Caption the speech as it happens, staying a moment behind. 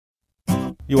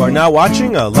You are now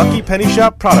watching a Lucky Penny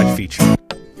Shop product feature.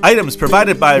 Items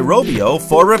provided by Rovio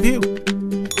for review.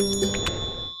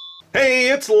 Hey,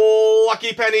 it's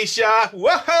Lucky Penny Shop.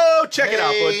 Whoa, check it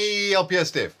out, Butch. Hey,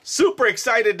 LPS-Dave. Super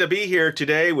excited to be here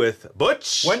today with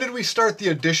Butch. When did we start the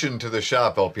addition to the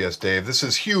shop, LPS-Dave? This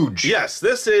is huge. Yes,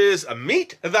 this is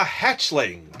Meet the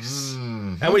Hatchlings.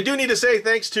 And we do need to say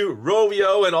thanks to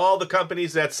Rovio and all the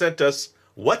companies that sent us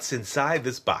what's inside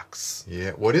this box.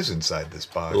 Yeah, what is inside this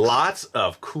box? Lots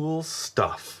of cool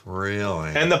stuff. Really?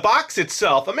 And the box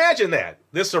itself, imagine that.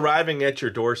 This arriving at your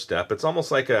doorstep. It's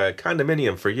almost like a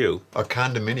condominium for you. A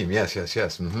condominium, yes.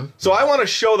 So I want to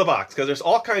show the box because there's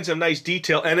all kinds of nice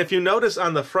detail. And if you notice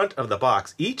on the front of the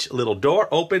box, each little door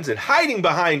opens, and hiding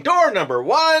behind door number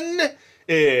 1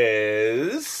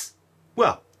 is,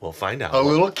 well, we'll find out. A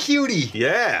little cutie.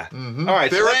 Yeah. All right.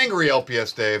 They're angry,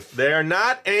 LPS-Dave. They're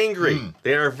not angry.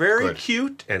 They are very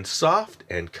cute and soft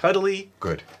and cuddly.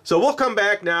 Good. So we'll come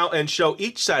back now and show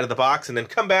each side of the box and then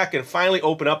come back and finally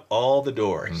open up all the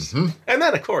doors. And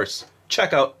then, of course,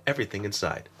 check out everything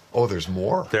inside. Oh, there's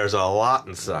more? There's a lot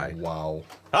inside. Wow.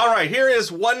 All right, here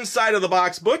is one side of the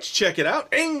box. Butch, check it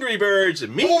out. Angry Birds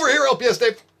Meet. Over here,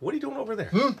 LPS-Dave. What are you doing over there?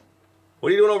 What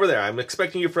are you doing over there? I'm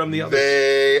expecting you from the other.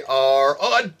 They are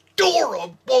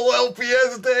adorable,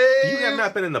 LPS-Dave. You have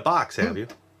not been in the box, have you?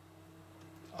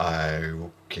 I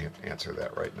can't answer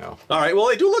that right now. All right, well,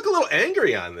 they do look a little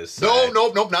angry on this side.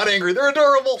 Nope, not angry. They're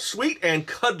adorable. Sweet and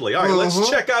cuddly. All right, let's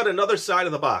check out another side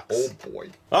of the box. Oh, boy.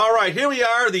 All right, here we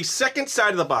are, the second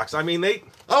side of the box. I mean, they...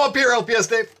 I'm up here,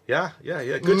 LPS-Dave. Yeah.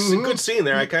 Good scene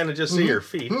there. I kind of just see your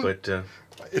feet, but...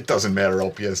 It doesn't matter,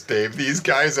 LPS-Dave. These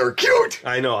guys are cute.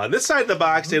 I know. On this side of the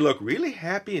box, they look really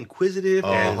happy, inquisitive,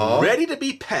 and ready to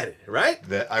be petted, right?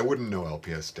 That I wouldn't know,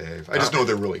 LPS-Dave. I just know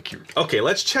they're really cute. Okay,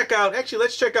 let's check out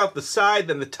the side,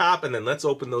 then the top, and then let's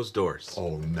open those doors.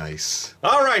 Oh, nice.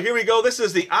 All right, here we go. This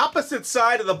is the opposite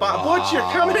side of the box. Butch,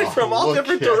 you're coming in from all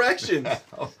different directions.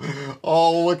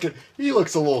 Oh, look at... He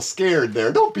looks a little scared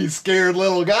there. Don't be scared,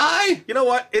 little guy. You know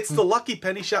what? It's the Lucky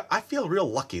Penny Shop. I feel real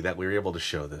lucky that we were able to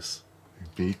show this.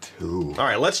 Me too. All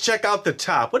right, let's check out the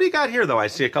top. What do you got here, though? I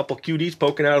see a couple cuties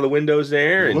poking out of the windows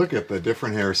there. And look at the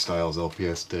different hairstyles,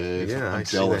 LPS-Dave. Yeah, I'm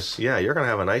jealous. Yeah, you're going to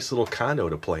have a nice little condo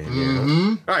to play in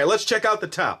here. All right, let's check out the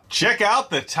top. Check out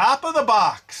the top of the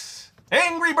box.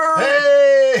 Angry Bird!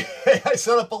 Hey! I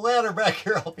set up a ladder back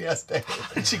here, LPS-Dave.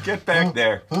 How did you get back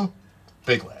there?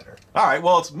 Big ladder. All right,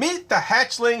 well, it's Meet the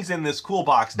Hatchlings in this cool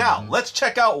box. Now, let's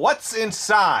check out what's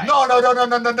inside. No.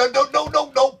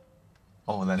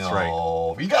 Oh, that's right.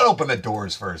 No, you gotta open the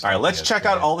doors first. All right, let's check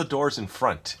out all the doors in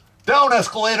front. Down,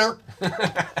 escalator.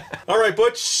 All right,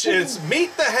 Butch, it's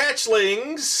Meet the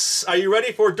Hatchlings. Are you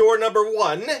ready for door number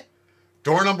 1?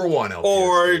 Door number 1, LPS.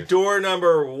 Or door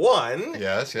number 1.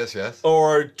 Yes.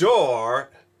 Or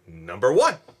door number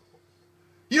 1.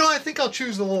 You know, I think I'll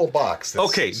choose the little box.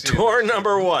 Okay, door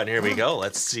number 1. Here we go.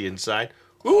 Let's see inside.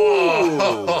 Ooh!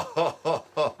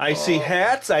 I see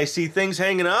hats. I see things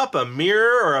hanging up, a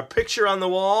mirror or a picture on the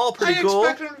wall. Pretty cool. I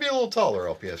expect them to be a little taller,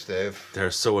 LPS-Dave. They're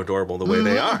so adorable the way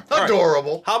they are.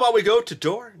 Adorable. Right. How about we go to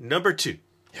door number 2?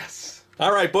 Yes.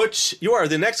 All right, Butch, you are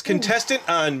the next contestant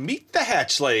on Meet the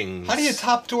Hatchlings. How do you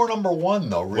top door number 1,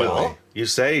 though, really? Well, you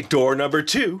say door number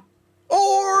 2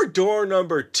 or door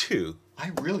number 2.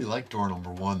 I really like door number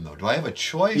 1, though. Do I have a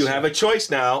choice? You have a choice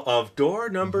now of door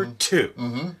number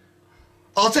 2.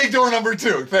 I'll take door number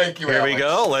 2. Thank you, Here Alex. we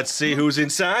go. Let's see who's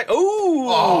inside. Ooh!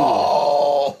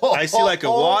 Oh! I see like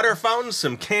a water fountain,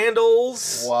 some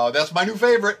candles. Wow, that's my new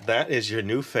favorite. That is your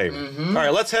new favorite. All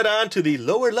right, let's head on to the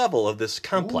lower level of this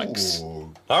complex.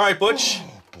 All right, Butch.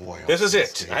 Boy, this is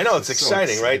it. I know, it's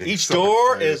exciting, right? Each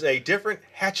door is a different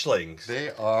hatchling. They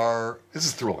are... This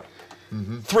is thrilling.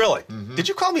 Thrilling. Did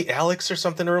you call me Alex or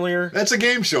something earlier? That's a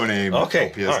game show name. Okay.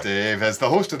 LPS-Dave. As the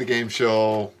host of the game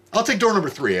show, I'll take door number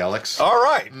 3, Alex. All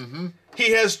right.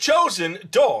 He has chosen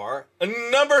door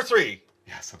number 3.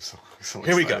 Yes, I'm so excited.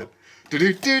 Here we go.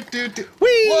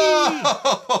 Whee!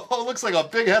 Whoa! Looks like a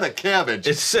big head of cabbage.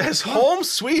 It says home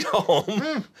sweet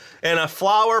home and a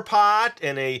flower pot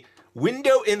and a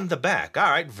window in the back. All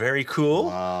right, very cool.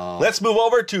 Wow. Let's move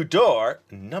over to door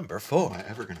number 4. Am I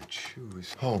ever going to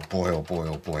choose? Oh boy,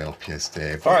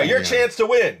 LPS-Dave. All right, your chance to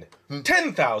win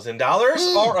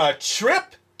 $10,000 or a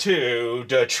trip to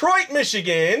Detroit,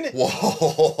 Michigan.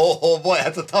 Whoa, boy,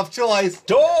 that's a tough choice.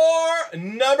 Door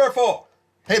number 4.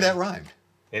 Hey, that rhymed.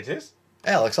 It is?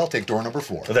 Alex, I'll take door number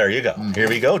 4. Well, there you go. Here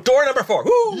we go. Door number 4.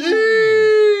 Woo!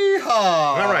 Yeehaw!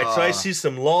 All right, so I see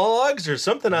some logs or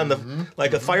something on the,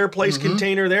 like a fireplace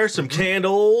container there, some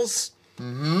candles.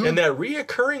 And that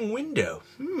reoccurring window.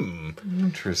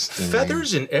 Interesting.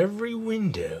 Feathers in every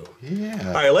window. Yeah.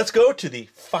 All right, let's go to the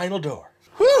final door.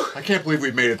 Whew. I can't believe we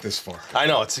made it this far. I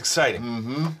know, it's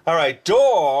exciting. All right,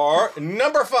 door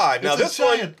number 5. Now this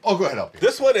one... Oh, go ahead, help me.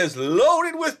 This one is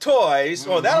loaded with toys.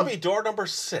 Oh, that'll be door number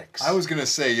 6. I was going to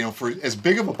say, you know, for as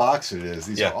big of a box it is,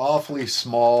 these are awfully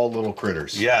small little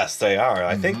critters. Yes, they are.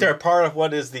 I think they're part of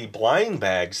what is the blind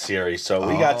bag series. So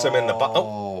we got some in the box.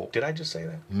 Oh, did I just say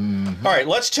that? All right,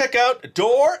 let's check out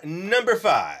door number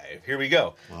 5. Here we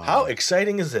go. Wow. How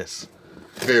exciting is this?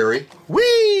 Very.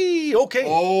 Whee! Okay.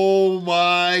 Oh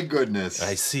my goodness.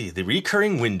 I see. The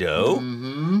recurring window,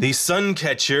 the sun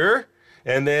catcher,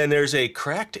 and then there's a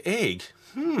cracked egg.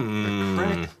 A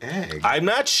cracked egg? I'm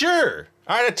not sure.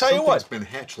 All right, I'll tell you what. Something's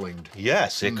been hatchlinged.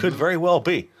 Yes, it could very well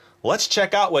be. Let's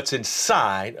check out what's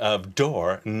inside of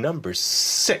door number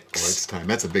 6. Well, it's time.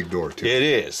 That's a big door, too. It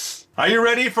is. Are you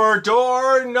ready for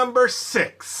door number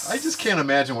 6? I just can't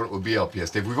imagine what it would be,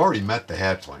 LPS-Dave. We've already met the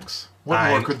hatchlings. What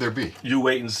more could there be? You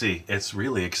wait and see. It's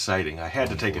really exciting. I had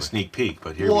to take a sneak peek,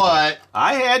 but here we go. What?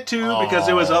 I had to because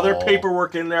there was other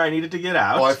paperwork in there I needed to get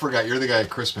out. Oh, I forgot. You're the guy at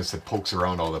Christmas that pokes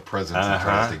around all the presents and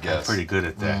tries to guess. I'm pretty good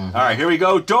at that. All right, here we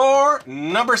go. Door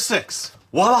number 6.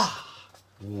 Voila!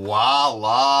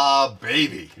 Voila,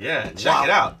 baby. Yeah, check it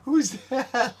out. Who's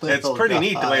that? It's pretty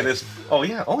neat the way this... Oh,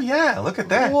 yeah. Look at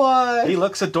that. What? He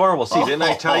looks adorable. See, didn't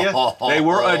I tell you? They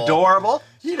were adorable.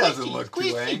 He doesn't look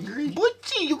too angry.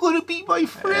 Butchie, you're going to be my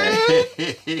friend.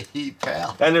 Hey,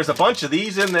 pal. And there's a bunch of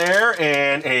these in there,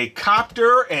 and a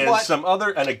copter, and some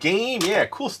other... And a game. Yeah,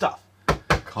 cool stuff.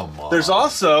 Come on. There's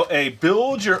also a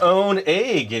build-your-own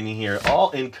egg in here,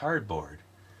 all in cardboard.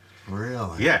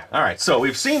 Really? Yeah. All right. So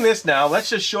we've seen this now. Let's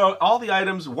just show all the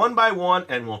items one by one,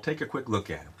 and we'll take a quick look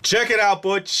at them. Check it out,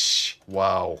 Butch.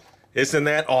 Wow. Isn't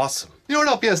that awesome? You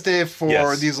know what, LPS-Dave,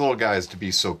 for these little guys to be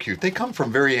so cute, they come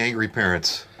from very angry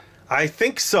parents. I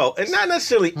think so. And not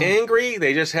necessarily angry.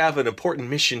 They just have an important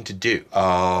mission to do.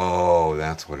 Oh,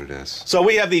 that's what it is. So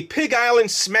we have the Pig Island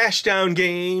Smashdown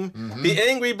game, the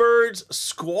Angry Birds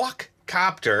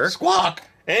Squawk-Copter. Squawk!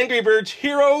 Angry Birds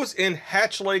Heroes in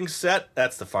Hatchlings set.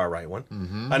 That's the far right one.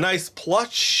 A nice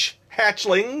plush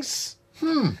Hatchlings.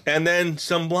 And then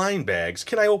some blind bags.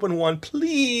 Can I open one,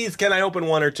 please? Can I open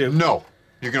one or two? No.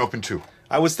 You can open 2.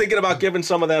 I was thinking about giving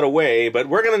some of that away, but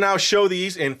we're going to now show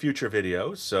these in future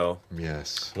videos. So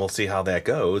yes, we'll see how that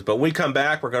goes. But when we come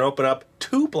back, we're going to open up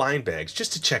 2 blind bags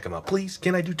just to check them out. Please,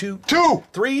 can I do 2? 2!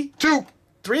 3? 2!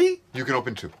 3? You can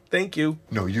open 2. Thank you.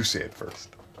 No, you say it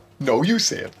first. No, you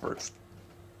say it first.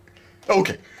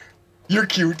 Okay. You're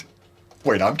cute.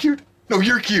 Wait, I'm cute? No,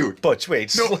 you're cute. Butch,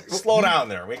 wait. No. Slow down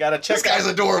there. We got to check This guy's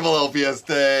adorable,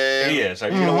 LPS-Dave. He is. Are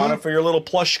you going to want it for your little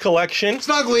plush collection?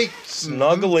 Snuggly.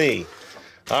 Snuggly.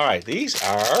 All right. These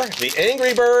are the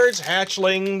Angry Birds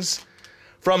Hatchlings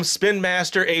from Spin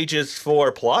Master Ages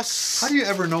 4+. How do you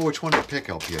ever know which one to pick,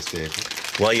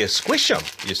 LPS-Dave? Well, you squish them.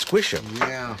 You squish them.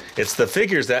 Yeah. It's the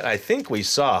figures that I think we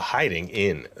saw hiding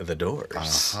in the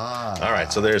doors. All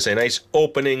right, so there's a nice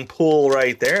opening pull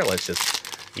right there. Let's just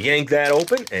yank that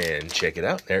open and check it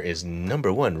out. There is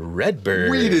number 1,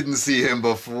 Redbird. We didn't see him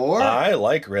before. I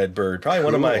like Redbird. Probably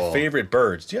one of my favorite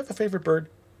birds. Do you have a favorite bird?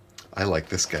 I like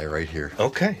this guy right here.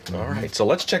 Okay, all right. So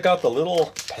let's check out the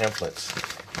little pamphlets.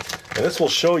 And this will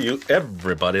show you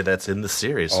everybody that's in the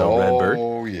series. So Redbird.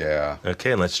 Oh, yeah.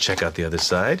 Okay, and let's check out the other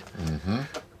side.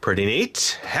 Pretty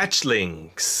neat.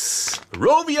 Hatchlings,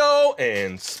 Rovio,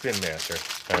 and Spin Master.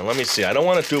 Now, let me see. I don't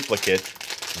want a duplicate.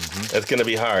 That's going to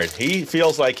be hard. He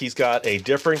feels like he's got a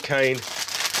different kind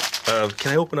of...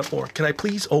 Can I open up more? Can I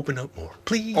please open up more?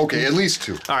 Please? Okay, at least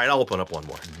 2. All right, I'll open up one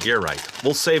more. You're right.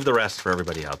 We'll save the rest for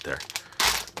everybody out there.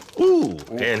 Ooh,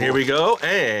 and here we go,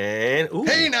 and... Ooh.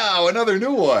 Hey now, another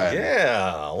new one.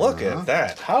 Yeah, look at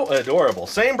that. How adorable.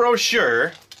 Same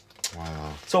brochure.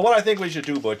 Wow. So what I think we should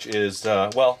do, Butch, is,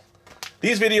 well,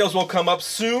 these videos will come up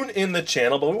soon in the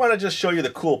channel, but we want to just show you the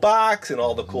cool box and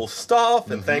all the cool stuff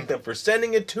and thank them for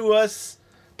sending it to us.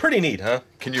 Pretty neat, huh?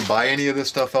 Can you buy any of this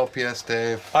stuff,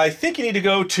 LPS-Dave? I think you need to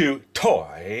go to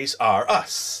Toys R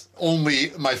Us.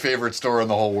 Only my favorite store in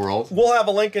the whole world. We'll have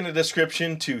a link in the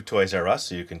description to Toys R Us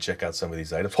so you can check out some of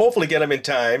these items. Hopefully get them in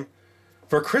time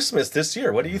for Christmas this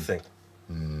year. What do you think?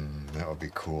 That would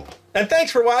be cool. And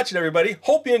thanks for watching, everybody.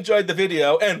 Hope you enjoyed the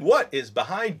video. And what is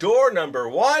behind door number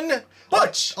 1?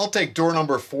 Butch! I'll take door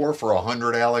number 4 for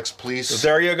 100, Alex, please.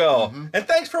 There you go. And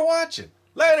thanks for watching.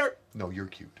 Later. No, you're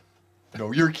cute.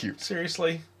 No, you're cute.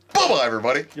 Seriously? Bye-bye,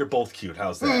 everybody. You're both cute.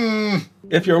 How's that?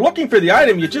 If you're looking for the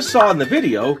item you just saw in the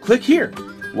video, click here.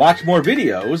 Watch more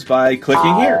videos by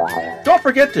clicking here. Don't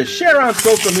forget to share on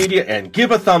social media and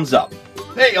give a thumbs up.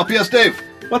 Hey, LPS-Dave.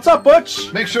 What's up,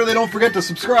 Butch? Make sure they don't forget to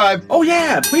subscribe. Oh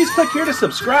yeah, please click here to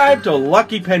subscribe to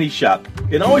Lucky Penny Shop.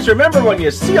 And always remember, when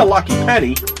you see a lucky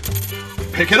penny,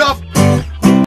 Pick it up.